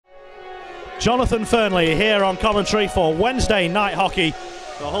Jonathan Fernley here on commentary for Wednesday night hockey.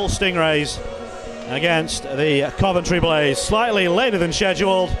 The Hull Stingrays against the Coventry Blaze. Slightly later than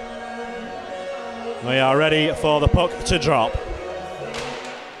scheduled. We are ready for the puck to drop.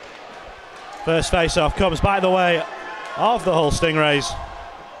 First face-off comes by the way of the Hull Stingrays.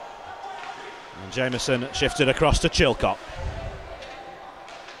 And Jameson shifted across to Chilcott.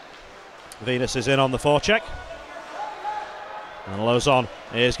 Venus is in on the forecheck. And Lozon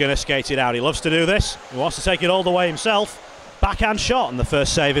is going to skate it out. He loves to do this. He wants to take it all the way himself. Backhand shot, and the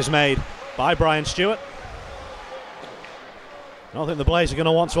first save is made by Brian Stewart. I don't think the Blaze are going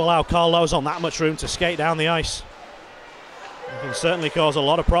to want to allow Carl Lozon that much room to skate down the ice. It can certainly cause a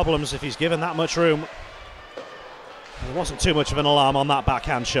lot of problems if he's given that much room. There wasn't too much of an alarm on that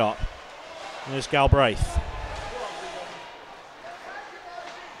backhand shot. Here's Galbraith.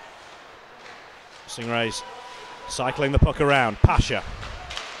 Stingrays cycling the puck around. Pasha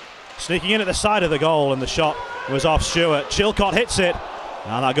sneaking in at the side of the goal, and the shot was off Stewart. Chilcott hits it,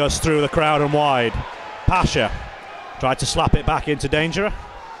 and that goes through the crowd and wide. Pasha tried to slap it back into danger,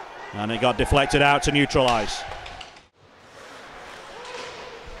 and it got deflected out to neutral ice.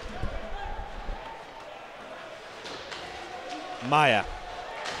 Meyer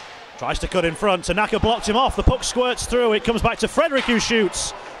tries to cut in front. Tanaka blocked him off. The puck squirts through. It comes back to Frederick, who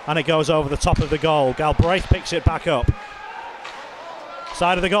shoots, and it goes over the top of the goal. Galbraith picks it back up.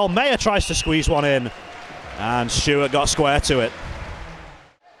 Side of the goal, Meyer tries to squeeze one in, and Stewart got square to it.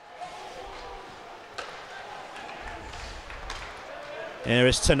 Here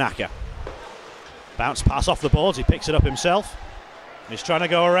is Tanaka. Bounce pass off the boards, he picks it up himself. He's trying to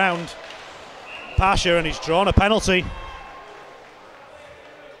go around Pasha, and he's drawn a penalty.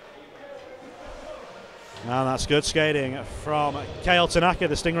 And that's good skating from Kale Tanaka.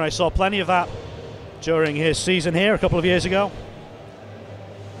 The Stingrays saw plenty of that during his season here a couple of years ago.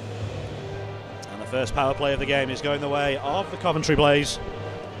 And the first power play of the game is going the way of the Coventry Blaze.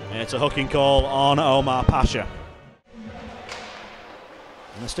 It's a hooking call on Omar Pasha.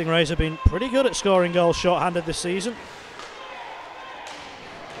 And the Stingrays have been pretty good at scoring goals short-handed this season.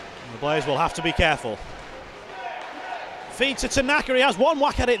 And the Blaze will have to be careful. Feed to Tanaka, he has one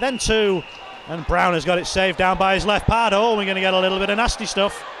whack at it, then two. And Brown has got it saved down by his left pad. Oh, we're going to get a little bit of nasty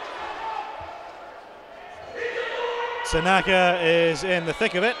stuff. Tanaka is in the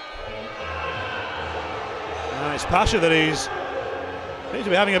thick of it. And it's Pasha that seems to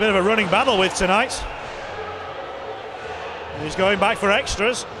be having a bit of a running battle with tonight. And he's going back for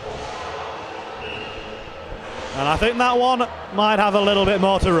extras. And I think that one might have a little bit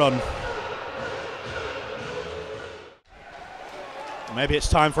more to run. Maybe it's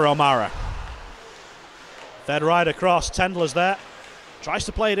time for O'Mara. Fed right across, Tendler's there. Tries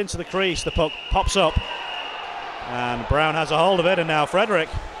to play it into the crease, the puck pops up. And Brown has a hold of it, and now Frederick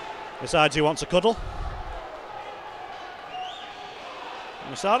decides he wants a cuddle.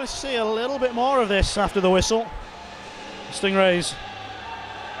 We're starting to see a little bit more of this after the whistle. The Stingrays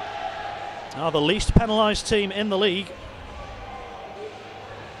are the least penalised team in the league.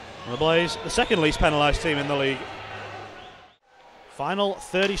 The Blaze, the second least penalised team in the league. Final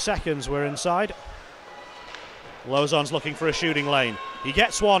 30 seconds, we're inside. Lozon's looking for a shooting lane. He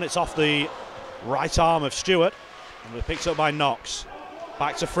gets one, it's off the right arm of Stewart, and it picked up by Knox.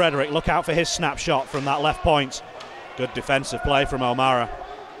 Back to Frederick, look out for his snapshot from that left point. Good defensive play from O'Mara.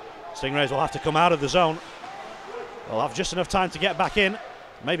 Stingrays will have to come out of the zone. They'll have just enough time to get back in,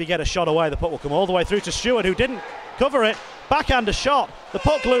 maybe get a shot away. The puck will come all the way through to Stewart, who didn't cover it. Backhander shot, the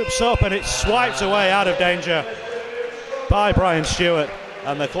puck loops up and it's swiped away out of danger by Brian Stewart,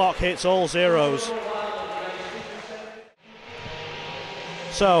 and the clock hits all zeros.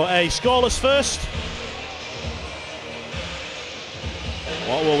 So a scoreless first.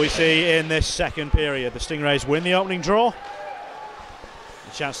 What will we see in this second period? The Stingrays win the opening draw.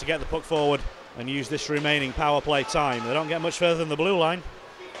 A chance to get the puck forward and use this remaining power play time. They don't get much further than the blue line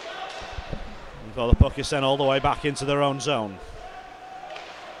before the puck is sent all the way back into their own zone.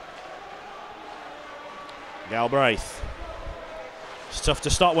 Galbraith. It's tough to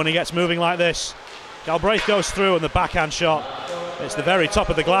stop when he gets moving like this. Galbraith goes through, and the backhand shot, it's the very top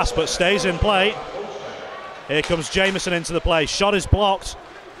of the glass but stays in play. Here comes Jameson into the play. Shot is blocked,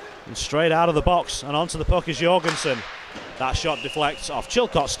 and straight out of the box and onto the puck is Jorgensen. That shot deflects off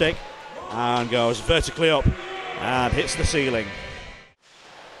Chilcott's stick and goes vertically up and hits the ceiling.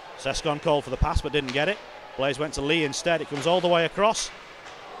 Sescon called for the pass but didn't get it. Blaze went to Lee instead. It comes all the way across.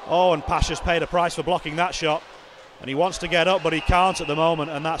 Oh, and Pasha's paid a price for blocking that shot, and he wants to get up but he can't at the moment,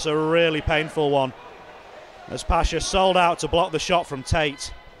 and that's a really painful one, as Pasha sold out to block the shot from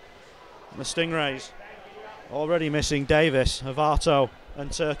Tate. And the Stingrays already missing Davis, Avato and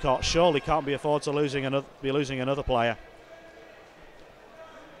Turcotte surely can't be afforded to be losing another player.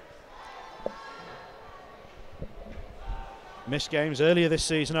 Missed games earlier this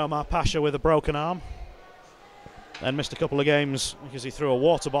season, Omar Pasha with a broken arm. Then missed a couple of games because he threw a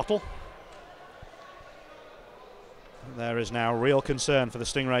water bottle. There is now real concern for the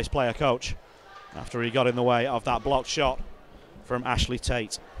Stingrays player coach after he got in the way of that blocked shot from Ashley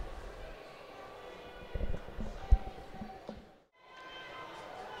Tate.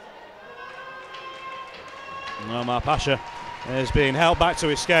 Omar Pasha is being held back to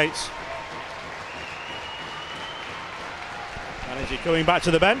his skates. And is he coming back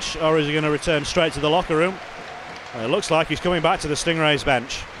to the bench, or is he going to return straight to the locker room? Well, it looks like he's coming back to the Stingrays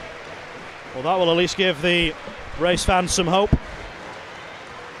bench. Well, that will at least give the race fans some hope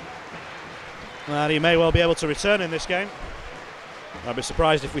that he may well be able to return in this game. I'd be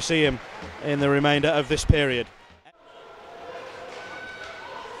surprised if we see him in the remainder of this period.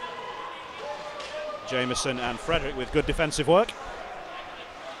 Jameson and Frederick with good defensive work.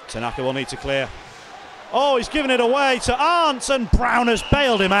 Tanaka will need to clear. Oh, he's given it away to Arndt, and Brown has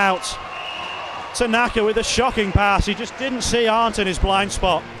bailed him out. Tanaka with a shocking pass. He just didn't see Arndt in his blind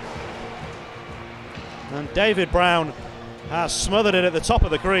spot. And David Brown has smothered it at the top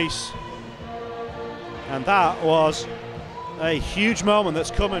of the crease. And that was a huge moment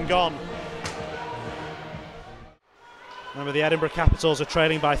that's come and gone. Remember, the Edinburgh Capitals are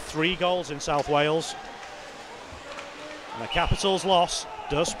trailing by 3 goals in South Wales. And the Capitals' loss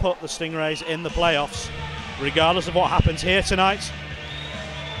does put the Stingrays in the playoffs, regardless of what happens here tonight.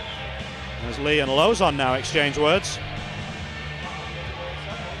 As Lee and Lozon now exchange words.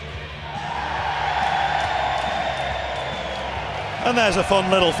 And there's a fun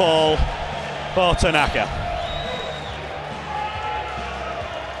little fall for Tanaka.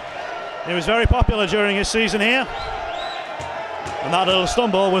 He was very popular during his season here. And that little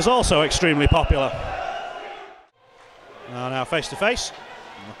stumble was also extremely popular. Now face to face.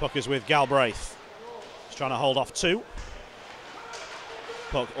 And the puck is with Galbraith. He's trying to hold off 2.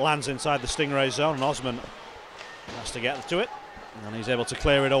 Puck lands inside the Stingray zone, and Osman has to get to it. And he's able to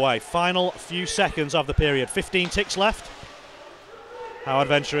clear it away. Final few seconds of the period. 15 ticks left. How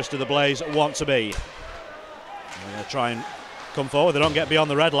adventurous do the Blaze want to be? They're going to try and come forward. They don't get beyond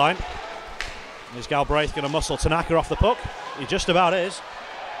the red line. Is Galbraith going to muscle Tanaka off the puck? He just about is.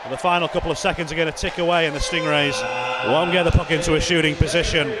 And the final couple of seconds are going to tick away, and the Stingrays won't get the puck into a shooting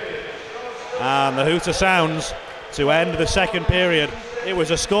position. And the hooter sounds to end the second period. It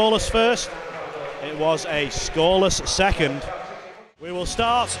was a scoreless first. It was a scoreless second. We will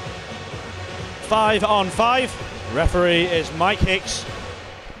start 5-on-5. Referee is Mike Hicks,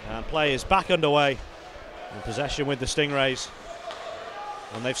 and play is back underway. In possession with the Stingrays.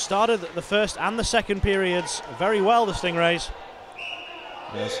 And they've started the first and the second periods very well, the Stingrays.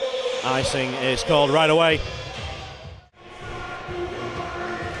 As icing is called right away.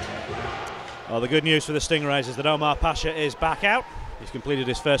 Well, the good news for the Stingrays is that Omar Pasha is back out. He's completed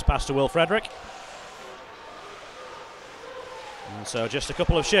his first pass to Will Frederick. And so just a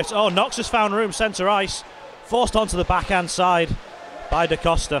couple of shifts. Oh, Knox has found room centre ice. Forced onto the backhand side by Da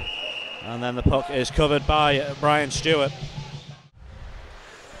Costa. And then the puck is covered by Brian Stewart.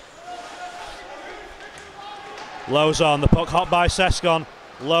 Lozon, the puck hot by Sescon.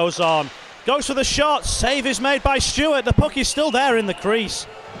 Lozon goes for the shot. Save is made by Stewart. The puck is still there in the crease.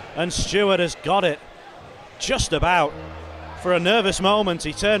 And Stewart has got it just about. For a nervous moment,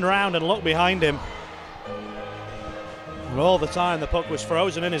 he turned round and looked behind him. And all the time, the puck was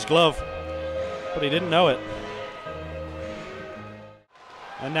frozen in his glove. But he didn't know it.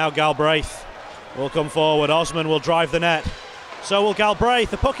 And now Galbraith will come forward. Osman will drive the net. So will Galbraith.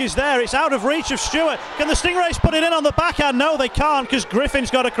 The puck is there. It's out of reach of Stewart. Can the Stingrays put it in on the backhand? No, they can't, because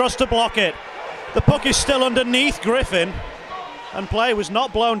Griffin's got across to block it. The puck is still underneath Griffin. And play was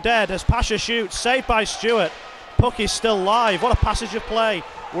not blown dead as Pasha shoots. Saved by Stewart. Puck is still live. What a passage of play.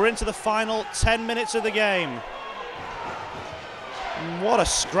 We're into the final 10 minutes of the game. And what a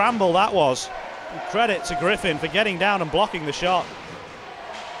scramble that was. And credit to Griffin for getting down and blocking the shot.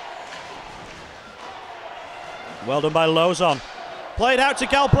 Well done by Lozon. Played out to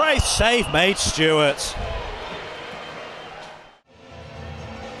Galbraith. Save made Stewart.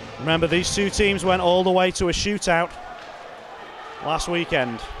 Remember, these two teams went all the way to a shootout last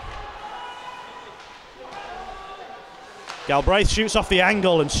weekend. Galbraith shoots off the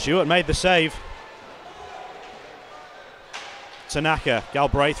angle and Stewart made the save. Tanaka.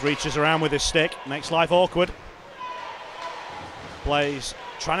 Galbraith reaches around with his stick. Makes life awkward. Blaze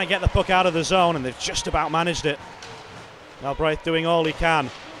trying to get the puck out of the zone, and they've just about managed it. Galbraith doing all he can.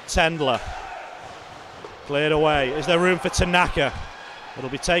 Tendler. Cleared away. Is there room for Tanaka? It'll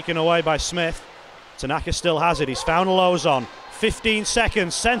be taken away by Smith. Tanaka still has it. He's found Lozon. 15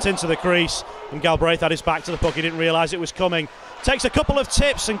 seconds, sent into the crease, and Galbraith had his back to the puck. He didn't realise it was coming. Takes a couple of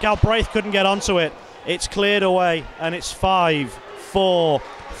tips, and Galbraith couldn't get onto it. It's cleared away, and it's 5, 4,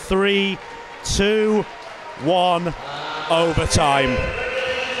 3, 2, 1, overtime.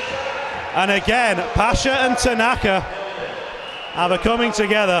 And again, Pasha and Tanaka have a coming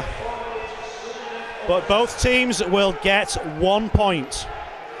together, but both teams will get 1 point.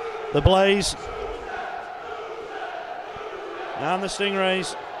 The Blaze and the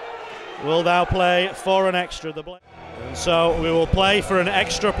Stingrays will now play for an extra. And so we will play for an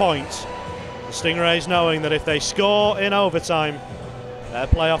extra point. The Stingrays knowing that if they score in overtime, their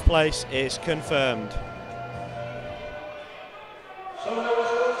playoff place is confirmed.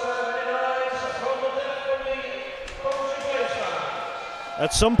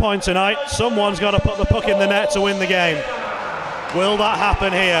 At some point tonight, someone's got to put the puck in the net to win the game. Will that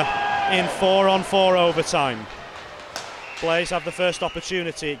happen here in 4-on-4 overtime? Blaze have the first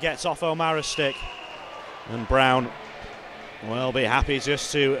opportunity. It gets off O'Mara's stick, and Brown will be happy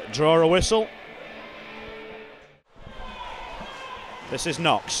just to draw a whistle. This is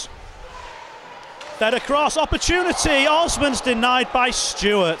Knox. Fed across, opportunity. Osmond's denied by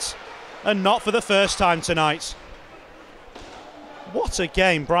Stewart, and not for the first time tonight. What a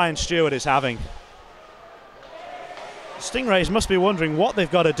game Brian Stewart is having. Stingrays must be wondering what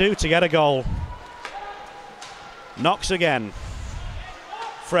they've got to do to get a goal. Knox again.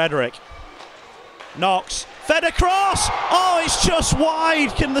 Frederick. Knox. Fed across. Oh, it's just wide.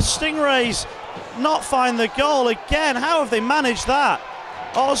 Can the Stingrays not find the goal again? How have they managed that?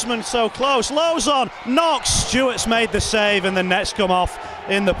 Osmond so close. Lozon. Knox. Stewart's made the save, and the net's come off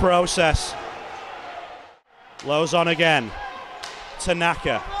in the process. Lozon again.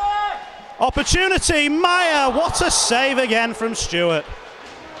 Tanaka. Opportunity. Meyer. What a save again from Stewart.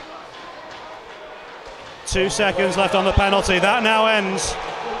 2 seconds left on the penalty. That now ends.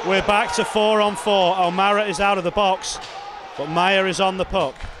 We're back to 4-on-4. O'Mara is out of the box, but Meyer is on the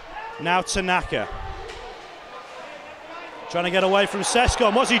puck. Now Tanaka. Trying to get away from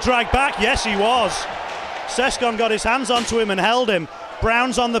Sescon. Was he dragged back? Yes, he was. Sescon got his hands onto him and held him.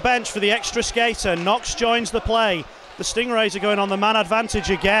 Brown's on the bench for the extra skater. Knox joins the play. The Stingrays are going on the man advantage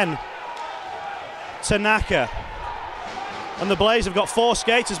again. Tanaka. And the Blaze have got 4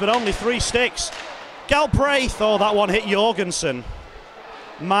 skaters, but only 3 sticks. Galbraith, oh, that one hit Jorgensen.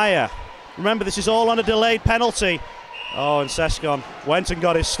 Meyer. Remember, this is all on a delayed penalty. Oh, and Sescon went and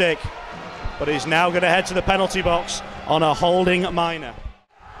got his stick, but he's now going to head to the penalty box on a holding minor.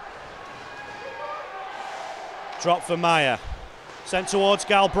 Drop for Meyer. Sent towards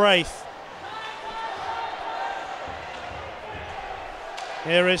Galbraith.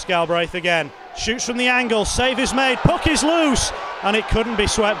 Here is Galbraith again. Shoots from the angle, save is made, puck is loose, and it couldn't be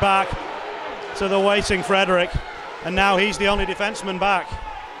swept back to the waiting Frederick, and now he's the only defenseman back.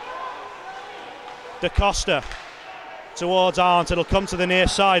 Da Costa towards Arndt. It'll come to the near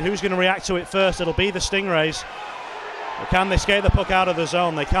side. Who's going to react to it first? It'll be the Stingrays. Or can they skate the puck out of the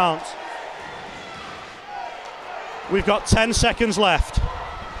zone? They can't. We've got 10 seconds left.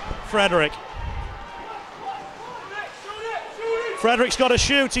 Frederick. Frederick's got to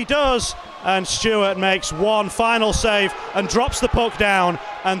shoot. He does. And Stewart makes one final save and drops the puck down,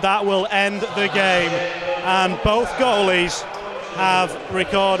 and that will end the game. And both goalies have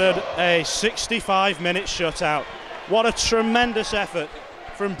recorded a 65-minute shutout. What a tremendous effort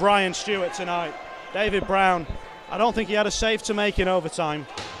from Brian Stewart tonight. David Brown, I don't think he had a save to make in overtime,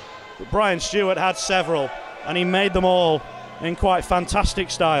 but Brian Stewart had several, and he made them all in quite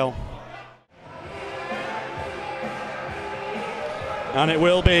fantastic style. And it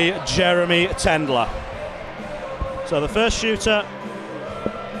will be Jeremy Tendler. So the first shooter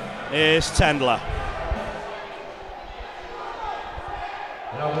is Tendler.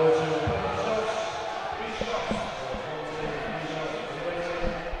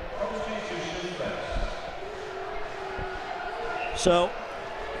 So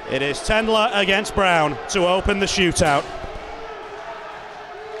it is Tendler against Brown to open the shootout.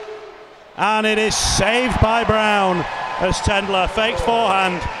 And it is saved by Brown as Tendler faked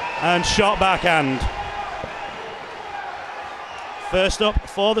forehand and shot backhand. First up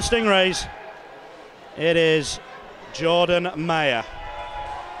for the Stingrays, it is Jordan Meyer.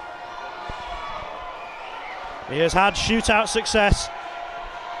 He has had shootout success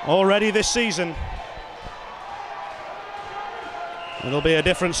already this season. It'll be a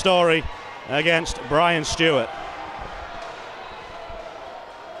different story against Brian Stewart.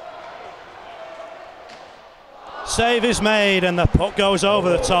 Save is made and the puck goes over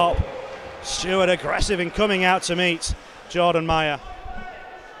the top. Stewart aggressive in coming out to meet Jordan Meyer.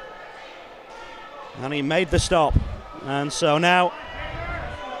 And he made the stop. And so now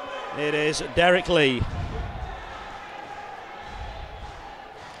it is Derek Lee.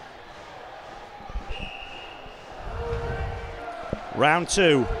 Round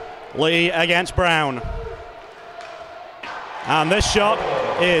 2, Lee against Brown. And this shot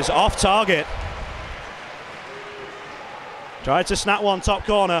is off target. Tried to snap one top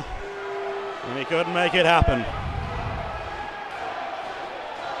corner, and he couldn't make it happen.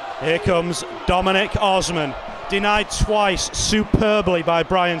 Here comes Dominic Osman, denied twice superbly by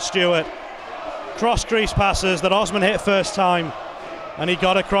Brian Stewart. Cross crease passes that Osman hit first time, and he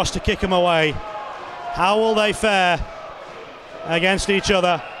got across to kick him away. How will they fare against each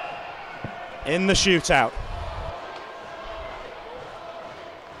other in the shootout?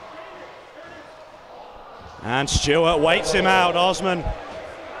 And Stewart waits him out. Osman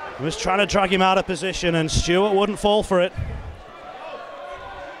was trying to drag him out of position, and Stewart wouldn't fall for it.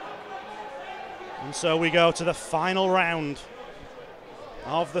 And so we go to the final round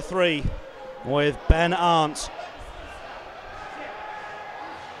of the 3 with Ben Arndt.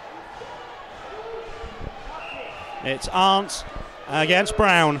 It's Arndt against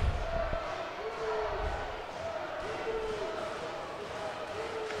Brown.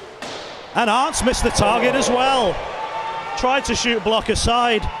 And Arndt's missed the target as well. Tried to shoot block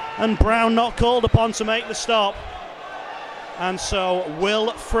aside, and Brown not called upon to make the stop. And so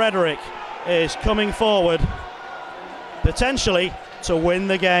Will Frederick is coming forward, potentially to win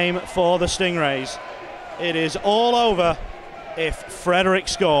the game for the Stingrays. It is all over if Frederick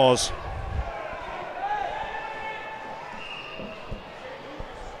scores.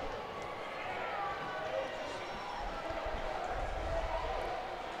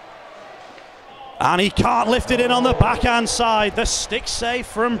 And he can't lift it in on the backhand side. The stick save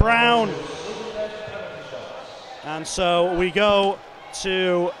from Brown. And so we go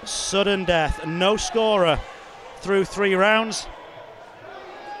to sudden death. No scorer through 3 rounds.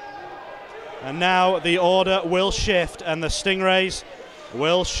 And now the order will shift, and the Stingrays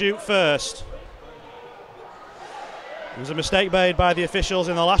will shoot first. There was a mistake made by the officials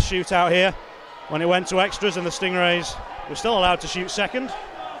in the last shootout here when it went to extras, and the Stingrays were still allowed to shoot second.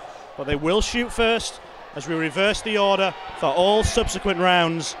 But they will shoot first as we reverse the order for all subsequent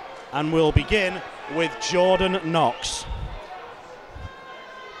rounds, and we'll begin with Jordan Knox.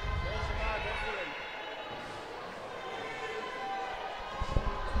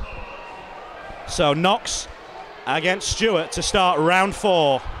 So Knox against Stewart to start round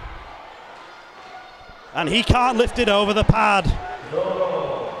 4. And he can't lift it over the pad.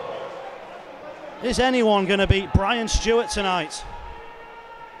 Is anyone going to beat Brian Stewart tonight?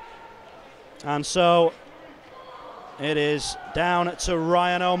 And so it is down to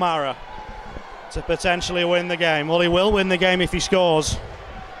Ryan O'Mara to potentially win the game. Well, he will win the game if he scores.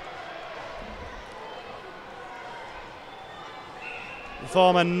 The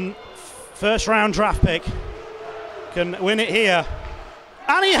former first round draft pick can win it here.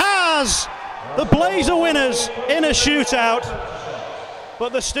 And he has! The Blaze are winners in a shootout.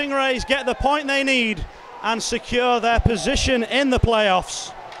 But the Stingrays get the point they need and secure their position in the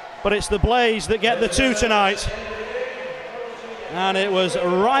playoffs. But it's the Blaze that get the 2 tonight. And it was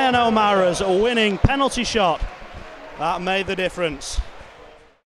Ryan O'Mara's winning penalty shot that made the difference.